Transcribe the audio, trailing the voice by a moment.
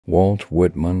Walt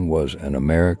Whitman was an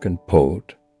American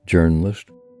poet, journalist,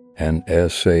 and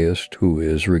essayist who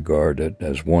is regarded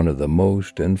as one of the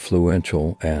most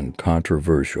influential and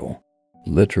controversial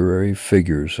literary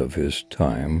figures of his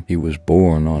time. He was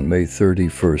born on May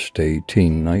 31st,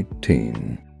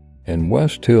 1819, in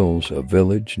West Hills, a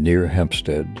village near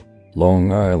Hempstead,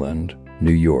 Long Island,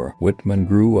 New York. Whitman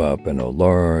grew up in a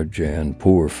large and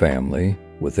poor family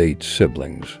with 8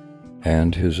 siblings,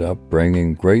 and his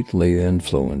upbringing greatly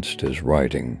influenced his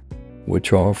writing,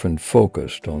 which often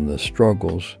focused on the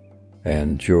struggles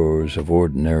and joys of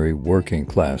ordinary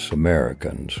working-class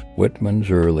Americans.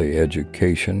 Whitman's early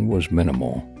education was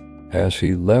minimal, as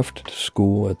he left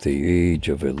school at the age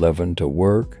of 11 to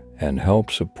work and help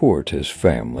support his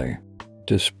family.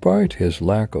 Despite his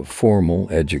lack of formal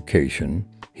education,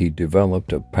 he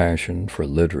developed a passion for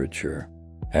literature,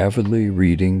 avidly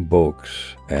reading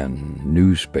books and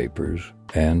newspapers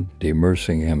and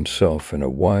immersing himself in a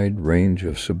wide range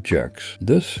of subjects.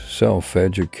 This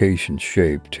self-education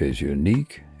shaped his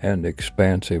unique and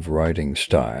expansive writing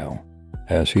style,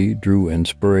 as he drew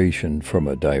inspiration from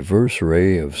a diverse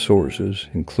array of sources,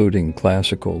 including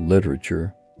classical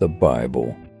literature, the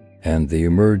Bible, and the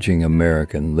emerging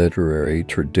American literary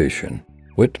tradition.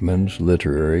 Whitman's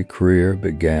literary career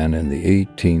began in the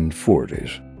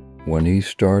 1840s, when he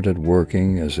started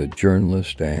working as a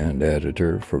journalist and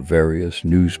editor for various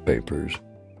newspapers.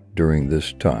 During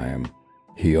this time,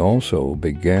 he also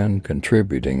began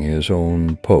contributing his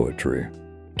own poetry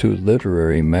to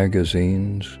literary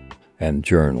magazines and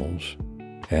journals,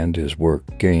 and his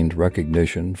work gained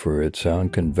recognition for its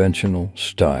unconventional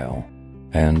style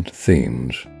and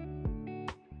themes.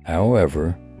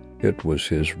 However, it was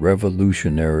his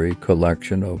revolutionary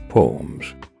collection of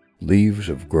poems, Leaves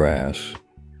of Grass,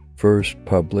 first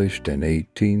published in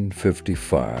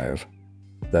 1855,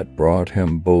 that brought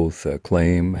him both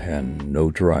acclaim and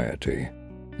notoriety.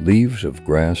 Leaves of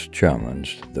Grass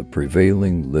challenged the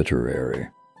prevailing literary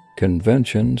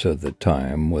conventions of the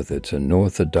time with its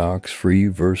unorthodox free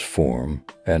verse form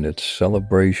and its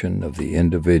celebration of the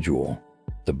individual,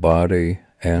 the body,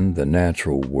 and the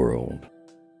natural world.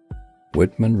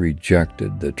 Whitman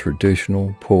rejected the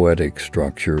traditional poetic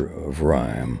structure of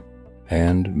rhyme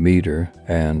and meter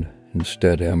and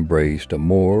instead embraced a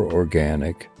more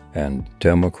organic and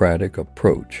democratic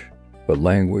approach to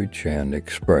language and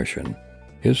expression.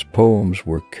 His poems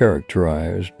were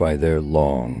characterized by their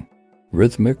long,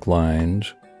 rhythmic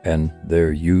lines and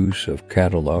their use of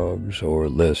catalogs or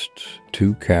lists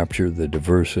to capture the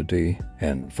diversity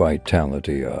and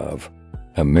vitality of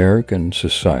American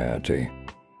society.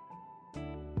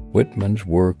 Whitman's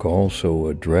work also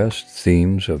addressed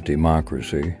themes of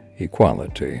democracy,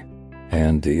 equality,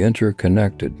 and the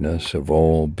interconnectedness of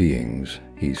all beings.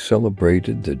 He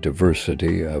celebrated the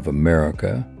diversity of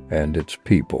America and its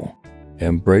people,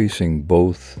 embracing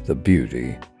both the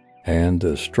beauty and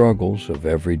the struggles of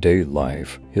everyday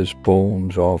life. His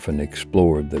poems often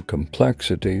explored the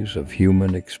complexities of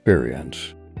human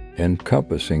experience,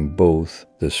 encompassing both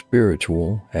the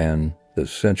spiritual and the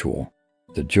sensual,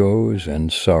 the joys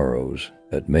and sorrows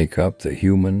that make up the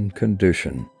human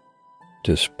condition.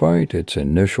 Despite its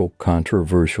initial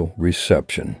controversial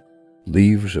reception,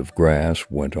 Leaves of Grass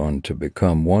went on to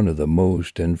become one of the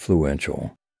most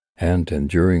influential and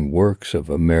enduring works of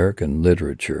American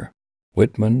literature.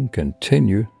 Whitman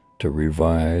continued to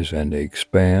revise and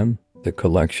expand the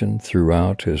collection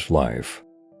throughout his life,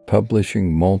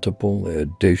 publishing multiple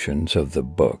editions of the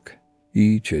book.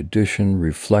 Each edition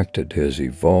reflected his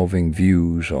evolving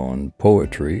views on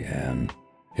poetry and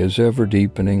his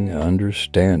ever-deepening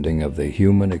understanding of the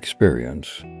human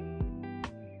experience.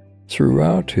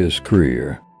 Throughout his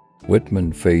career,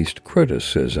 Whitman faced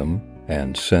criticism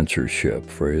and censorship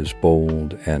for his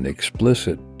bold and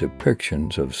explicit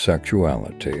depictions of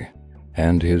sexuality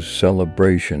and his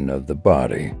celebration of the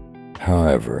body.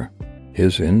 However,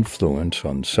 his influence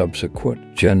on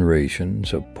subsequent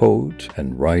generations of poets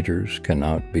and writers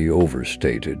cannot be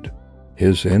overstated.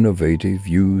 His innovative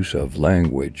use of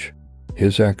language,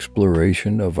 his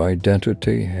exploration of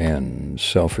identity and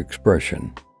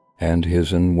self-expression, and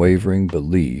his unwavering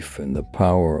belief in the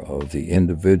power of the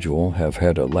individual have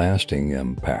had a lasting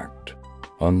impact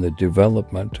on the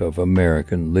development of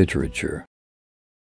American literature.